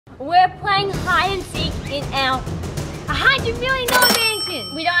we're playing hide and seek in our $100 million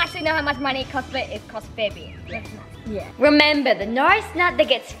mansion. We don't actually know how much money it costs, but it costs a fair bit. Yeah. Remember, the Norris nut that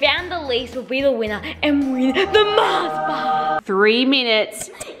gets found the least will be the winner and win the Mars bar. 3 minutes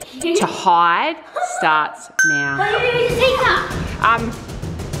to hide starts now. What are you doing to Seeker?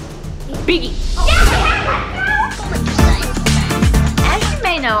 Biggie. As you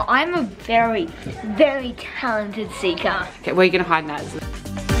may know, I'm a very, very talented seeker. Okay, where are you gonna hide, Naz?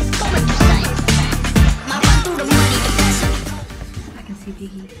 I can see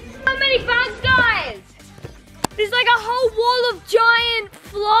Biggie. How many bugs, guys? There's like a whole wall of giant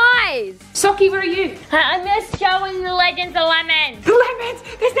flies. Socky, where are you? I'm just showing the legends of lemons. The lemons!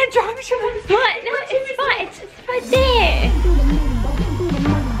 There's no drama show. What? No, it's fine. It's right there.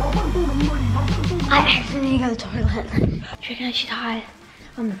 I actually need to go to the toilet. Do you reckon I should hide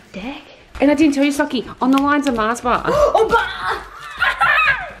on the deck? And I didn't tell you, Socky, on the line's a Mars bar. Oh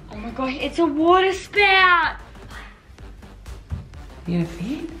my gosh, it's a water spout. You gonna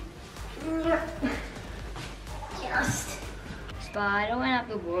fit? Just. Spider went up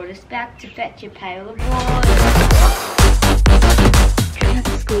the water spout to fetch a pail of water. Can I have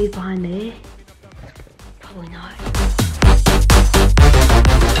to squeeze behind there? Probably not.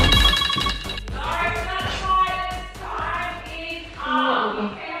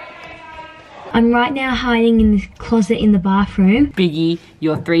 I'm right now hiding in this closet in the bathroom. Biggie,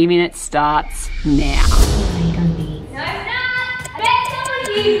 your 3 minutes starts now. Where are you gonna be? No, it's not! I bet someone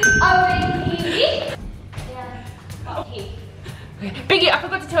here over here. Yeah. Here. Biggie, I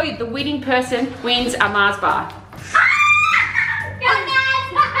forgot to tell you, the winning person wins a Mars bar.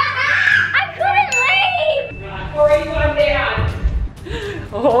 I couldn't leave! Right, 41 down.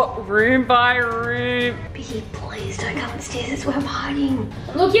 Oh, room by room. Biggie, please don't come upstairs. That's where I'm hiding.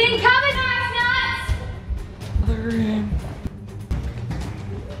 Look in, cover, Norris nuts! The room.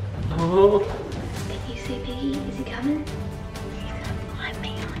 Oh. Can you see Biggie? Is he coming? He's gonna find me,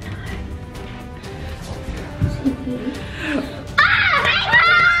 I know. Ah!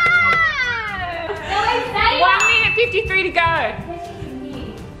 1 minute 53 to go.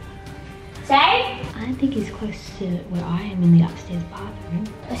 Say? I don't think he's close to where I am in the upstairs bathroom.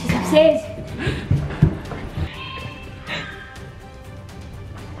 Oh, she's upstairs.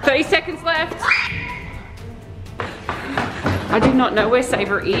 30 seconds left. I do not know where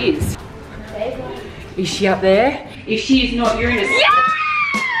Saber is. Is she up there? If she is not, you're in a...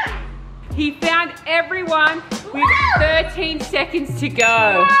 Yeah! He found everyone with 13 seconds to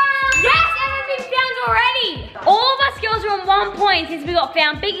go. Yes, everyone's been found already. All of us girls are on 1 point since we got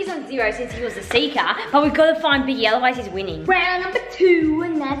found. Biggie's on 0 since he was a seeker, but we've got to find Biggie, otherwise he's winning. Round number 2,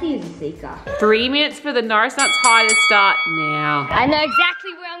 and Nazi is a seeker. 3 minutes for the Norris Nuts hiders start now. I know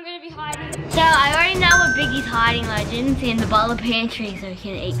exactly where I'm going to be hiding. So I already know where Biggie's hiding, legends, in the butler pantry so he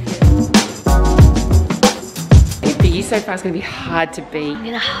can eat food. Biggie so far is going to be hard to beat. I'm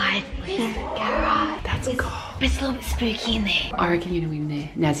going to hide in the garage. That's cool. It's a little bit spooky in there. I reckon you're going to win there.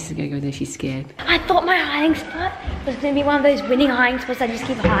 Nazi's going to go there, she's scared. I thought my hiding spot was going to be one of those winning hiding spots. I just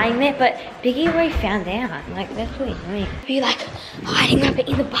keep hiding there, but Biggie already found out. Like, that's really annoying. Be like hiding up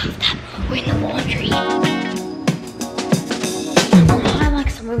in the bathtub or in the laundry. I'm like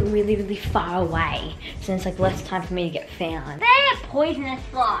somewhere really, really far away, so it's like less time for me to get found. They're poisonous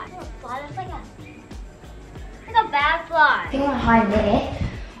flies. That's like a bad fly. I think I want to hide there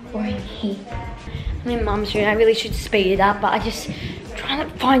or in here. I'm in Mum's room. I really should speed it up, but I just trying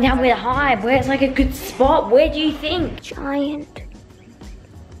to find out where to hide. Where's like a good spot? Where do you think? Giant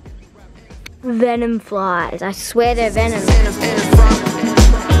venom flies. I swear they're venom. Oh my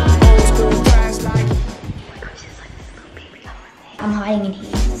gosh, there's like this little baby going there. I'm hiding in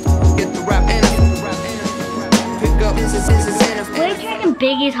here. Where do you reckon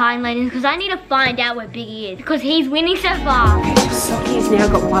Biggie's hiding, ladies? Because I need to find out where Biggie is. Because he's winning so far. Socky's now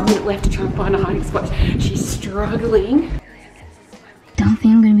got 1 minute left to try and find a hiding spot. She's struggling. Don't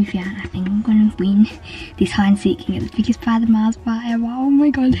think I'm going to be found. I think I'm going to win this hide and seek and get the biggest part of the Mars bar ever. Oh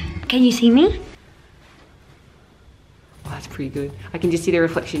my god. Can you see me? Oh, that's pretty good. I can just see the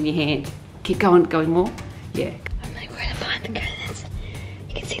reflection in your hand. Keep going, going more. Yeah. I'm like, where to find the curtains?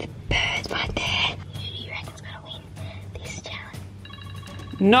 You can see the birds right there. Who do you reckon's going to win this challenge?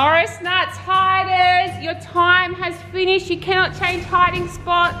 Norris Nuts hiders, your time has finished. You cannot change hiding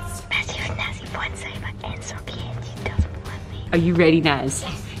spots. Imagine if Nazi finds Saber and Socky and she doesn't want me. Are you ready, Naz?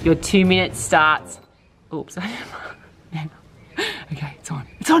 Yes. Your 2 minutes starts. Oops. Okay, it's on.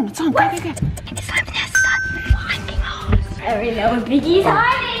 It's on, it's on. Go, go, go. It's time for Naz to start finding holes. I already know where Biggie's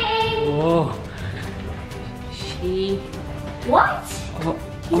hiding. Oh. She... What? Oh.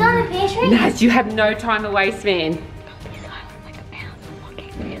 He's on the pantry? Naz, you have no time to waste, man. Don't be silent like a mouse. I'm walking.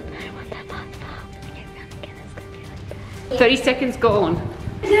 30 seconds gone.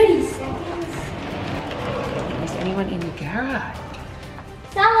 30 seconds. Is anyone in the garage?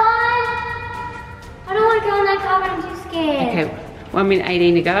 Someone! I don't want to go in that car, but I'm too scared. Okay, 1 minute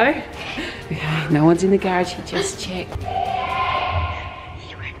 18 to go. Okay, no one's in the garage, he just checked.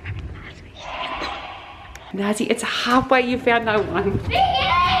 Nazi, it's halfway, you found no one.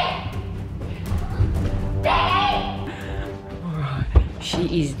 Alright,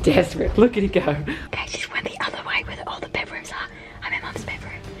 she is desperate. Look at her go. Okay, just went the other way where all the bedrooms are. I'm in Mum's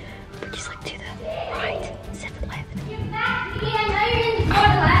bedroom. But just like to the right, instead of the left. Not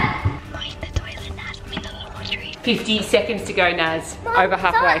in the toilet, Naz. I'm in the laundry. 50 seconds to go, Naz. Over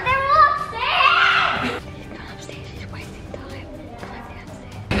halfway. They're all upstairs! She's gone upstairs, she's wasting time. Climb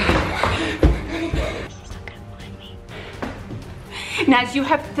downstairs. She's not gonna find me. Naz, you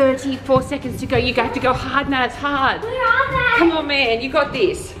have 34 seconds to go. You have to go hard, Naz, hard. Where are they? Come on, man, you got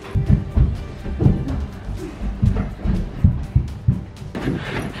this.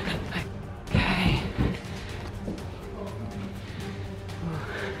 Okay.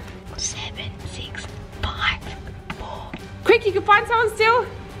 7, 6, 5, 4. Quick, you can find someone still.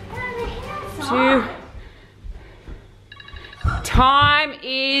 2. Time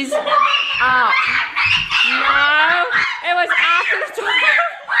is up. No, it was after the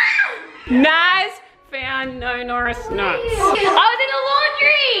time. Naz found no Norris nuts. I was in the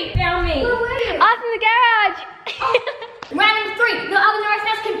laundry! Found me. I was in the garage. Round 3, no other Norris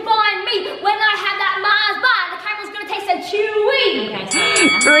nuts can find me. When I have that Mars bar, the camera's gonna taste so chewy. Okay.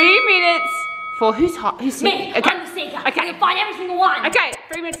 3 minutes for who's hot? Who's Me, okay. I'm the seeker. Okay. I can find every single one. Okay,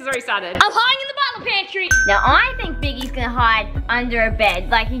 3 minutes has already started. I'm hiding in the butler pantry. Now I think Biggie's gonna hide under a bed.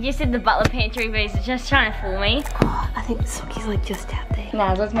 Like he just said the butler pantry, but he's just trying to fool me. Oh, I think Soki's like just out there.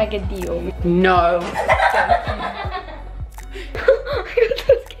 Nah, let's make a deal. No.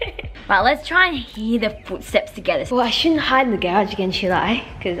 Right, let's try and hear the footsteps together. Well, I shouldn't hide in the garage again, should I?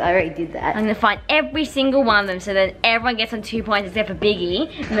 Because I already did that. I'm gonna find every single one of them so that everyone gets on 2 points except for Biggie.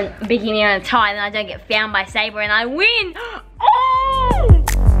 And then Biggie and me are on a tie, and then I don't get found by Saber and I win! Oh!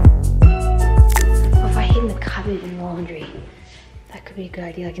 Well, if I hid in the cupboard in the laundry, that could be a good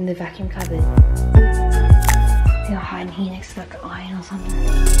idea, like in the vacuum cupboard. I think I'll hide in here next to like an iron or something.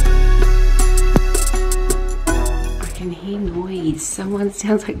 I can hear noise. Someone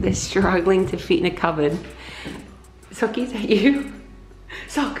sounds like they're struggling to fit in a cupboard. Soki, is that you?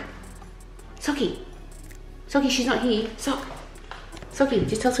 Sok! Soki! Soki, she's not here. Sok! Soki,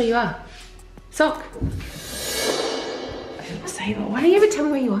 just tell us where you are. Sok! Saber, why don't you ever tell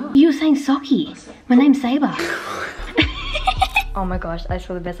me where you are? You were saying Soki. My name's Saber. Oh my gosh, I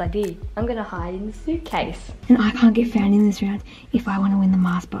saw the best idea. I'm gonna hide in the suitcase. And I can't get found in this round if I want to win the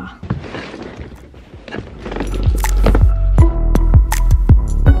Mars bar.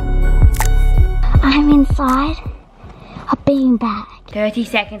 I'm inside a beanbag. 30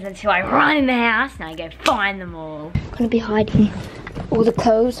 seconds until I run in the house and I go find them all. I'm gonna be hiding all the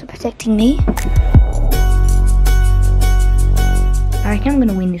clothes protecting me. I reckon I'm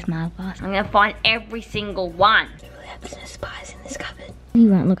gonna win this Mars bar. I'm gonna find every single one. There's no spies in this cupboard. You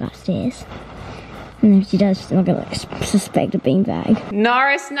won't look upstairs. And if she does, she's not gonna like, suspect a beanbag.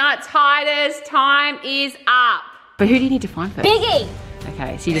 Norris nuts hiders, time is up. But who do you need to find first? Biggie!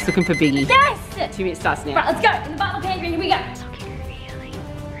 Okay, so you're just looking for Biggie. Yes! 2 minutes starts now. Right, let's go. In the butler pantry, here we go. Soki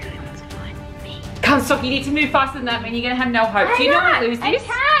really wants to find me. Come, Sok, you need to move faster than that, man. You're gonna have no hope. Do you not want to lose this?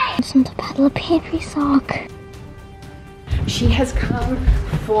 Okay. It's in the butler pantry sock. She has come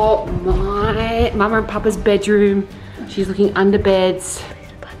for my Mama and Papa's bedroom. She's looking under beds.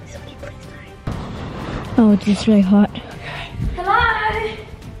 Oh, it's just really hot. Hello?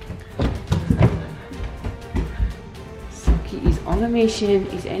 Soki is on a mission.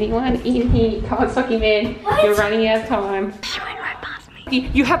 Is anyone in here? Come on, Soki, man. What? You're running out of time. She went right past me.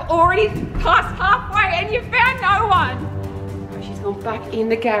 You have already passed halfway and you found no one. She's gone back in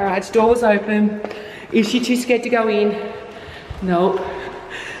the garage. Door was open. Is she too scared to go in? Nope.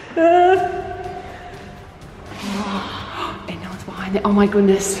 And no one's behind it. Oh my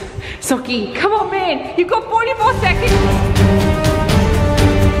goodness. Soki, come on, man. You've got 44 seconds.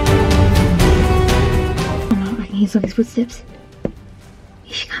 Oh no, I can hear Soki's footsteps.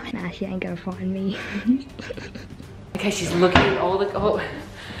 Is she coming? Nah, she ain't gonna find me. Okay, she's looking at all the. Oh.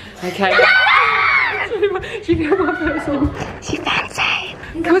 Okay. She found one person. She found Sabe.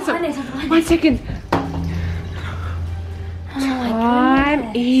 Come on, Soki. 1 second.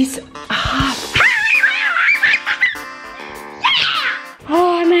 Time is up.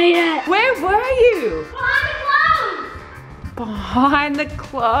 Oh, I made it. Where were you? Behind the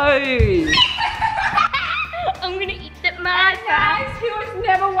clothes. Behind the clothes. I'm gonna eat that Mars bar. Guys, who is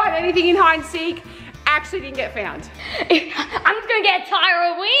find anything in hide and seek. Actually didn't get found. I'm just gonna get a tie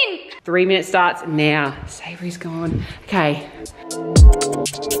or a win. 3 minutes starts now. Savory's gone. Okay.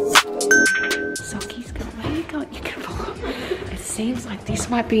 Socky's gone. Where are you going? You can follow. It seems like this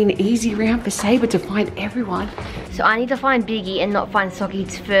might be an easy round for Sabre to find everyone. So I need to find Biggie and not find Socky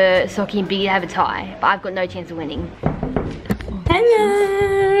for Socky and Biggie to have a tie. But I've got no chance of winning.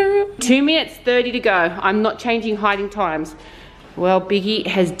 Hello. 2 minutes 30 to go. I'm not changing hiding times. Well, Biggie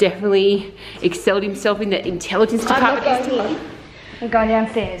has definitely excelled himself in the intelligence department this time. I'm going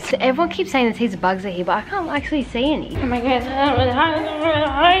downstairs. So everyone keeps saying there's heaps of bugs out here, but I can't actually see any. Oh my god,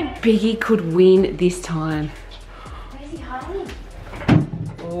 hide. Biggie could win this time. Where's he hiding?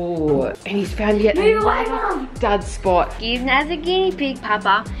 Oh, and he's found yet another dud spot. Give Naz a guinea pig,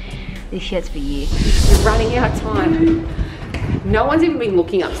 Papa. This shirt's for you. You're running out of time. No one's even been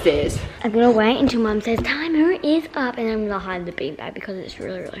looking upstairs. I'm gonna wait until Mum says timer is up and I'm gonna hide the beanbag because it's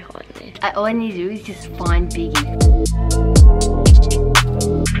really, really hot in there. All I need to do is just find Biggie.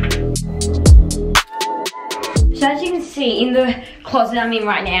 So as you can see in the closet I'm in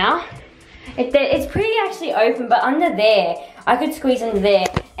right now, it's pretty actually open, but under there, I could squeeze under there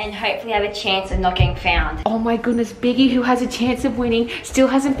and hopefully have a chance of not getting found. Oh my goodness, Biggie, who has a chance of winning, still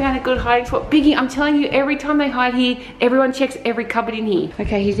hasn't found a good hiding spot. Biggie, I'm telling you, every time they hide here, everyone checks every cupboard in here.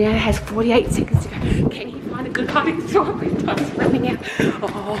 Okay, he now has 48 seconds to go. Can he find a good hiding spot? Time's running out.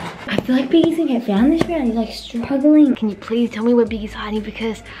 Oh. I feel like Biggie's gonna get found this round. He's like struggling. Can you please tell me where Biggie's hiding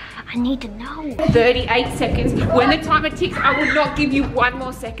because I need to know. 38 seconds. When the timer ticks, I will not give you one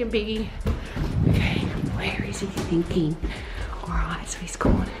more second, Biggie. Okay, where is he thinking? Alright, so he's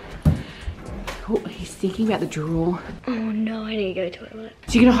gone. Oh, he's thinking about the drawer. Oh no, I need to go to the toilet.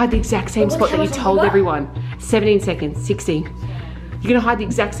 So you're gonna hide the exact same spot that you told everyone. 17 seconds, 16. You're gonna hide the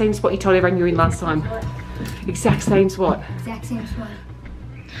exact same spot you told everyone you were in last time. Exact same spot. Exact same spot.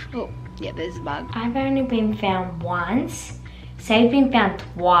 Oh, yeah, there's a bug. I've only been found once. Save's been found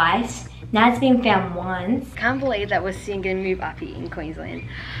twice. Nad's been found once. Can't believe that we're soon gonna move up here in Queensland.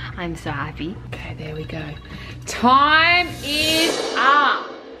 I'm so happy. Okay, there we go. Time is up.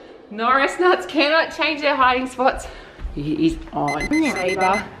 Norris nuts cannot change their hiding spots. He is on.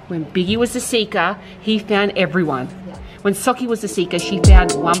 Sabre, when Biggie was the seeker, he found everyone. When Socky was the seeker, she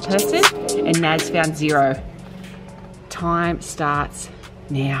found one person and Naz found 0. Time starts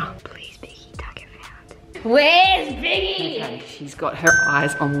now. Please, Biggie, don't get found. Where's Biggie? Okay, she's got her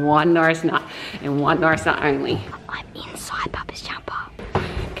eyes on one Norris nut and one Norris nut only. I'm inside Papa's jumper.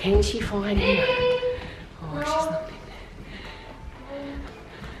 Can she find him? Oh, she's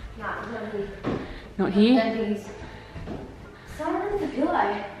not in there. Not here? Someone under the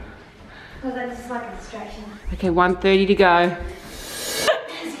pillow. Because that's just like a distraction. Okay, 1:30 to go. How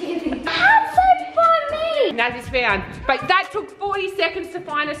so find me? Naz is found. But that took 40 seconds to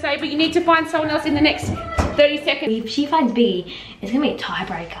find her, Sabre. You need to find someone else in the next 30 seconds. If she finds Biggie, it's gonna be a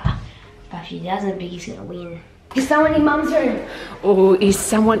tiebreaker. But if she doesn't, Biggie's gonna win. Is someone in Mum's room? Oh, is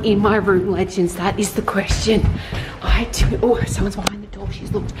someone in my room, legends? That is the question. Oh, someone's behind the door.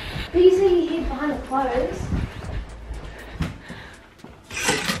 She's looked. Biggie's gonna hid behind the clothes.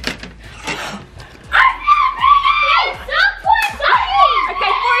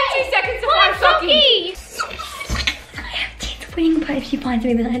 Okay, 42 seconds to find Socky. I have a chance of winning, but if she finds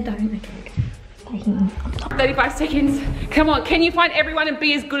me, then I don't. 35 seconds. Come on, can you find everyone and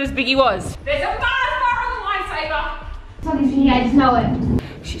be as good as Biggie was? There's a bar on the line, Sabre. Socky's here, I just know it.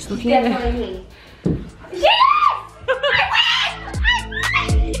 She's looking at her. Definitely me. Yes!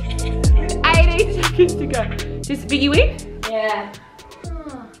 I win! 18 seconds to go. Does Biggie win? Yeah.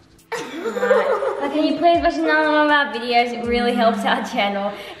 Alright. But can you please watch another one of our videos? It really helps our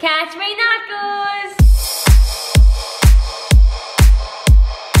channel. Catch me not good!